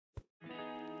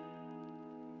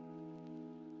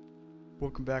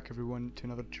Welcome back everyone to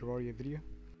another Terraria video.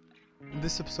 In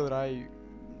this episode I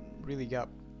really got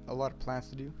a lot of plans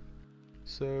to do,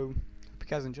 so hope you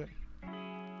guys enjoy.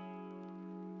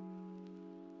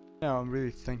 Now I'm really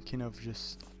thinking of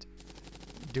just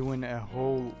doing a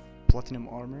whole platinum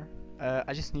armor.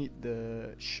 I just need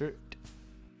the shirt,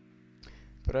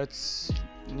 but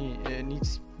it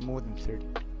needs more than 30,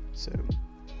 so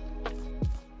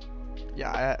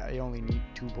yeah, I only need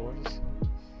 2 boys.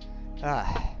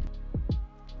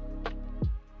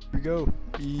 Here we go,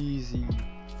 easy.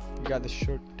 We got the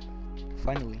shirt,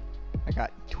 finally. I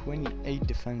got 28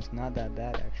 defense, not that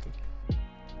bad actually.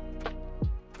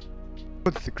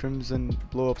 Put the crimson,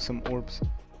 blow up some orbs.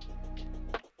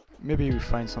 Maybe we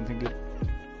find something good.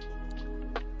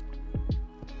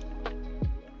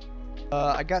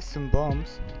 I got some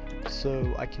bombs,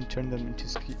 so I can turn them into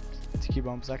sticky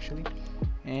bombs actually,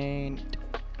 and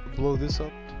blow this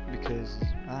up because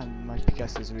my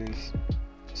pickaxe is really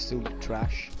still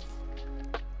trash.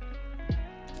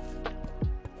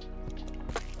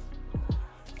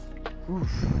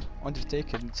 Oof,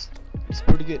 Undertaken, it's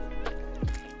pretty good.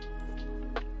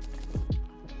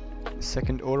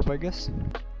 Second orb, I guess.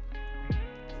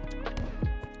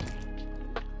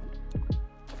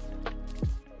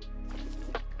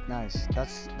 Nice,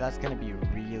 that's gonna be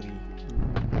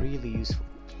really useful.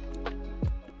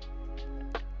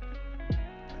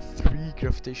 3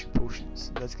 gravitation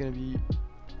potions, that's gonna be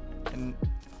an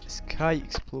sky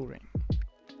exploring.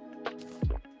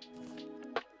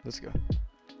 Let's go.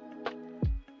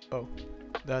 Oh,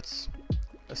 that's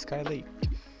a sky lake.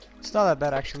 It's not that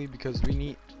bad actually because we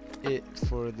need it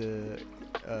for the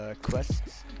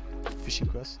quests, fishing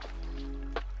quest.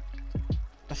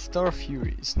 A Star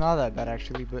Fury, it's not that bad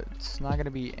actually, but it's not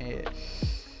gonna be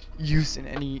used in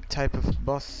any type of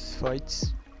boss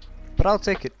fights, but I'll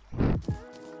take it.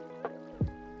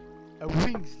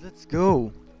 Wings, let's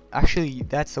go. Actually,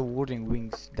 that's awarding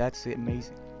wings, that's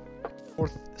amazing.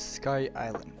 4th Sky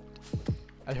Island.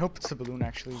 I hope it's a balloon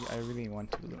actually, I really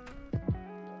want a balloon.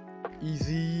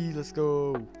 Easy, let's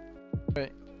go.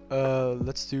 Alright,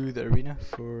 let's do the arena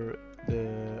for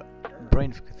the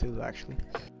Brain of Cthulhu actually.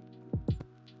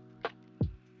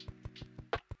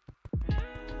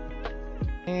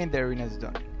 And the arena is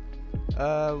done.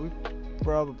 We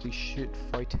probably should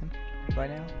fight him by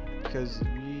now, because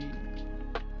we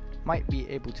might be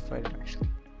able to fight him actually.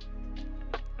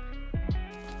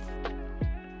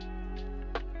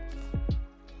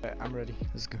 I'm ready,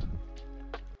 let's go.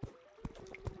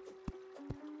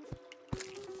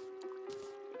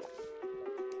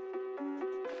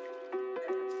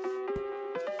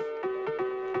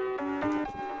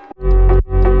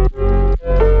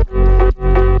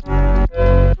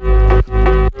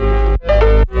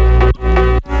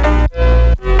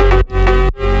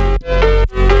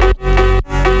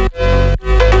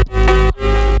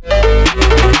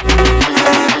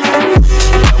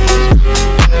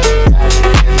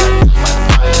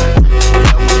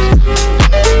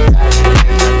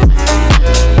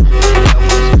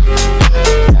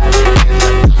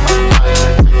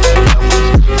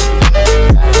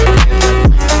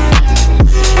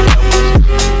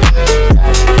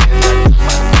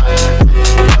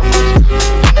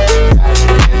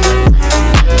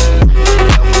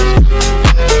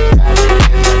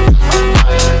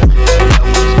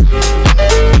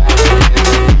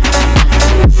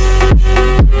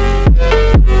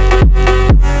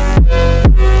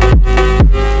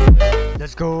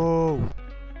 Let's go!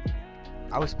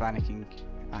 I was panicking,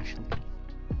 actually.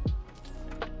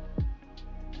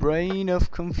 Brain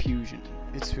of Confusion.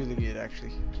 It's really good,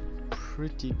 actually.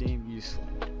 Pretty damn useful.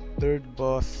 3rd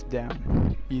boss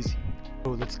down. Easy.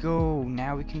 Oh, let's go!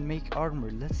 Now we can make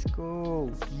armor. Let's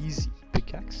go! Easy.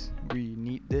 Pickaxe. We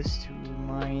need this to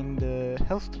mine the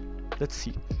health. Let's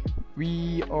see.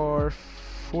 We are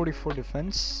 44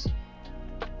 defense.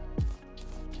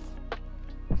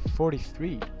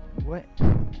 43. What?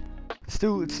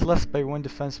 Still, it's less by 1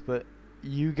 defense, but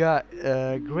you got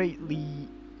greatly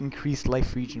increased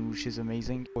life regen, which is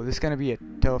amazing. Oh, this is gonna be a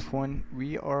tough one.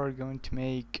 We are going to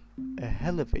make a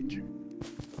elevator.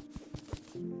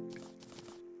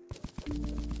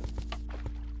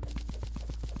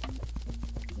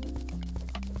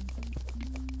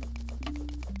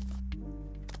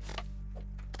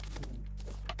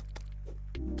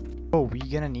 Oh, we're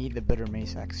gonna need the better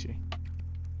mace actually.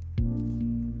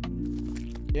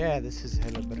 Yeah, this is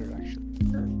hella better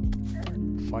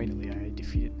actually. Finally, I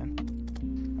defeated them.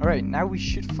 Alright, now we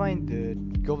should find the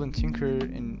Golden Tinker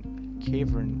in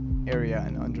cavern area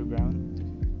and underground.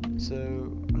 So,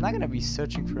 I'm not gonna be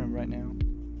searching for him right now,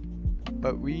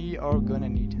 but we are gonna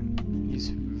need him. He's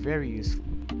very useful.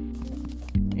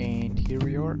 And here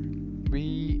we are.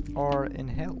 We are in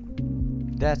hell.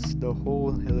 That's the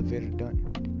whole elevator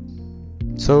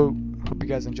done. So, hope you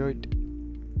guys enjoyed.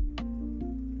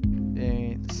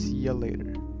 And see ya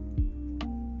later.